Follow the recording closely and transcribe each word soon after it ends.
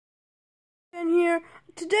And here,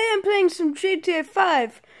 today I'm playing some GTA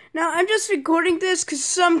 5. Now, I'm just recording this because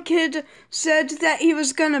some kid said that he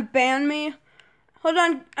was gonna ban me. Hold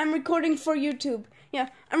on, I'm recording for YouTube. Yeah,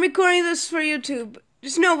 I'm recording this for YouTube.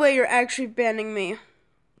 There's no way you're actually banning me.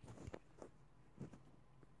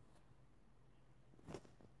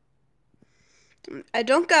 I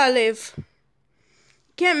don't gotta leave. You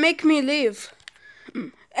can't make me leave.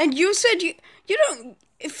 And you said you don't,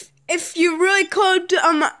 if you really called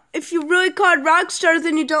Rockstar,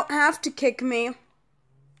 then you don't have to kick me.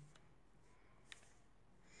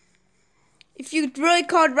 If you really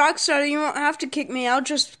called Rockstar, then you won't have to kick me. I'll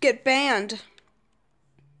just get banned.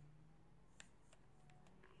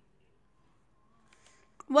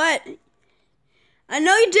 What? I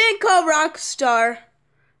know you didn't call Rockstar.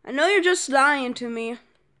 I know you're just lying to me.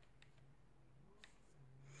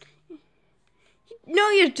 No,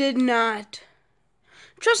 you did not.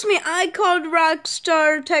 Trust me, I called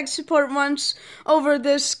Rockstar tech support once over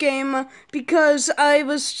this game because I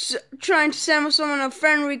was trying to send someone a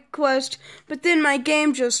friend request, but then my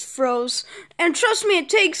game just froze. And trust me, it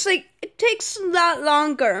takes a lot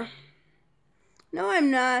longer. No,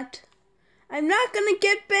 I'm not. I'm not gonna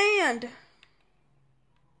get banned.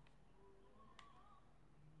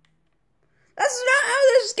 That's not how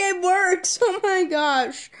this game works. Oh my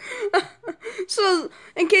gosh. So,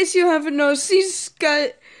 in case you haven't noticed, in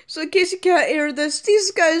case you can't hear this,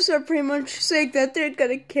 these guys are pretty much saying that they're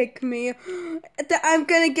gonna kick me. That I'm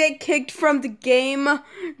gonna get kicked from the game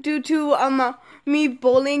due to, me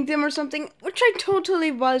bullying them or something, which I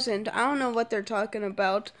totally wasn't. I don't know what they're talking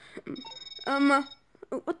about.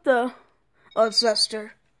 What the? Oh, it's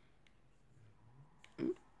Lester.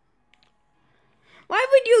 Why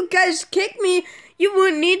would you guys kick me? You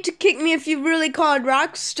wouldn't need to kick me if you really called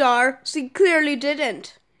Rockstar, so you clearly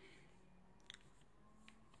didn't.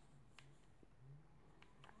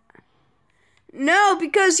 No,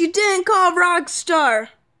 because you didn't call Rockstar.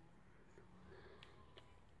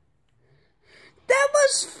 That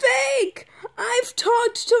was fake! I've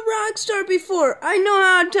talked to Rockstar before. I know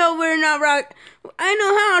how to tell we're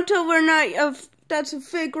not that's a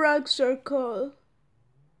fake Rockstar call.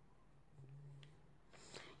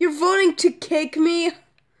 You're voting to kick me?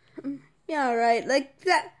 Yeah, right, like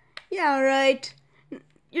that. Yeah, right.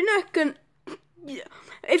 You're not gonna...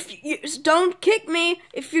 If you don't kick me,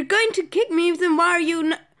 if you're going to kick me, then why are you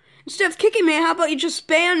not... Instead of kicking me, how about you just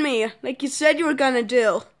ban me, like you said you were gonna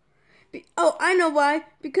do? Oh, I know why.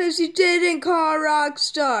 Because you didn't call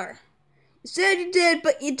Rockstar. You said you did,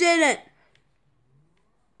 but you didn't.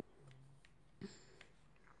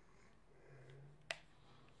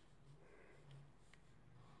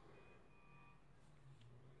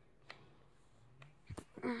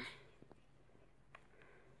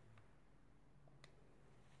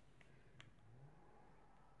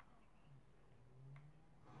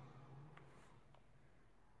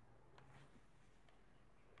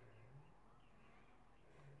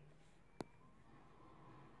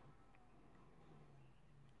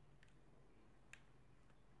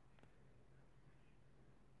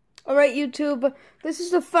 Alright, YouTube, this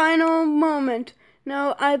is the final moment.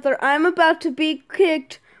 Now, either I'm about to be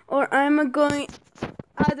kicked, or either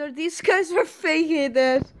these guys are faking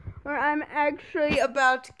this, or I'm actually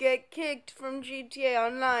about to get kicked from GTA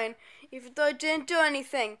Online, even though I didn't do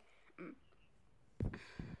anything.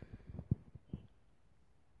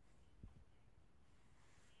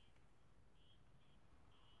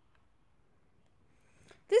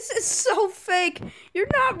 This is so fake. You're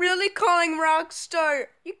not really calling Rockstar.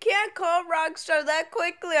 You can't call Rockstar that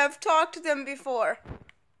quickly. I've talked to them before.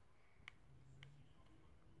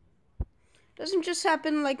 Doesn't just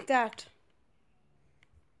happen like that.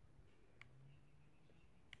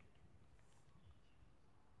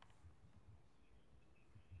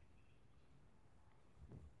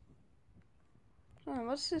 Oh,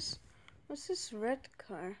 what's this? What's this red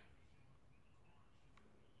car?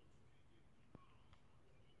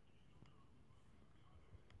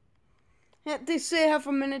 Yeah, they say I have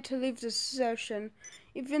a minute to leave this session,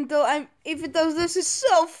 even though this is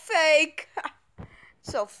so fake.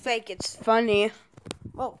 So fake, it's funny.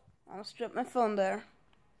 Whoa, I almost dropped my phone there.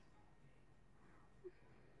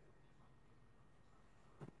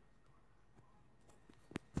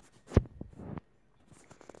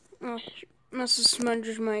 Oh, must have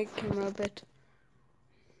smudged my camera a bit.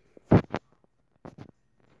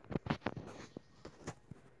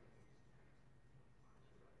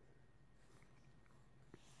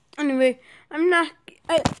 Anyway,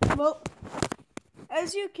 well,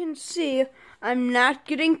 as you can see, I'm not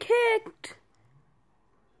getting kicked.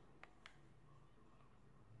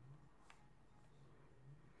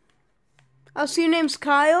 Oh, so your name's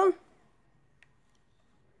Kyle?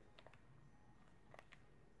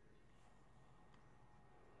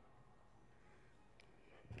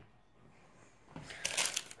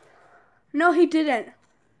 No, he didn't.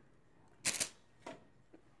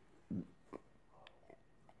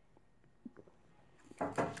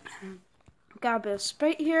 Got a bit of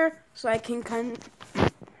Sprite here so I can kind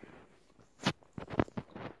of...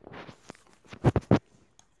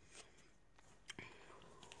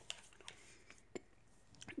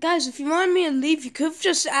 Guys, if you wanted me to leave, you could have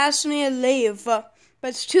just asked me to leave, but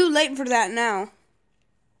it's too late for that now.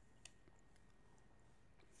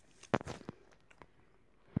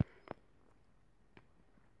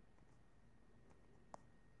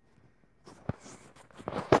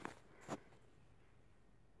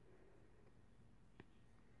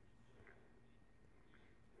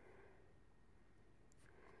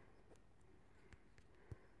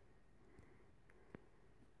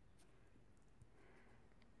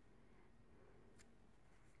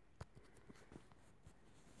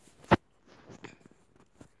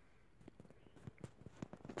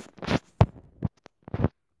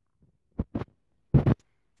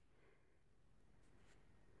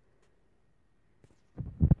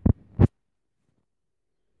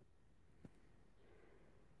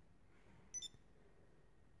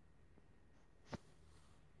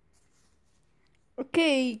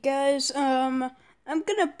 Okay, guys, I'm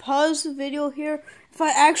gonna pause the video here. If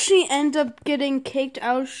I actually end up getting kicked,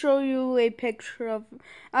 I'll show you a picture of...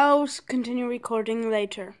 I'll continue recording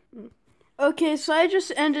later. Okay, so I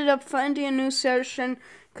just ended up finding a new session,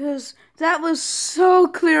 because that was so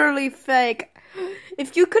clearly fake.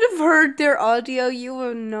 If you could have heard their audio, you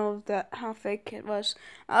would know how fake it was.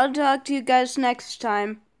 I'll talk to you guys next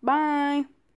time. Bye!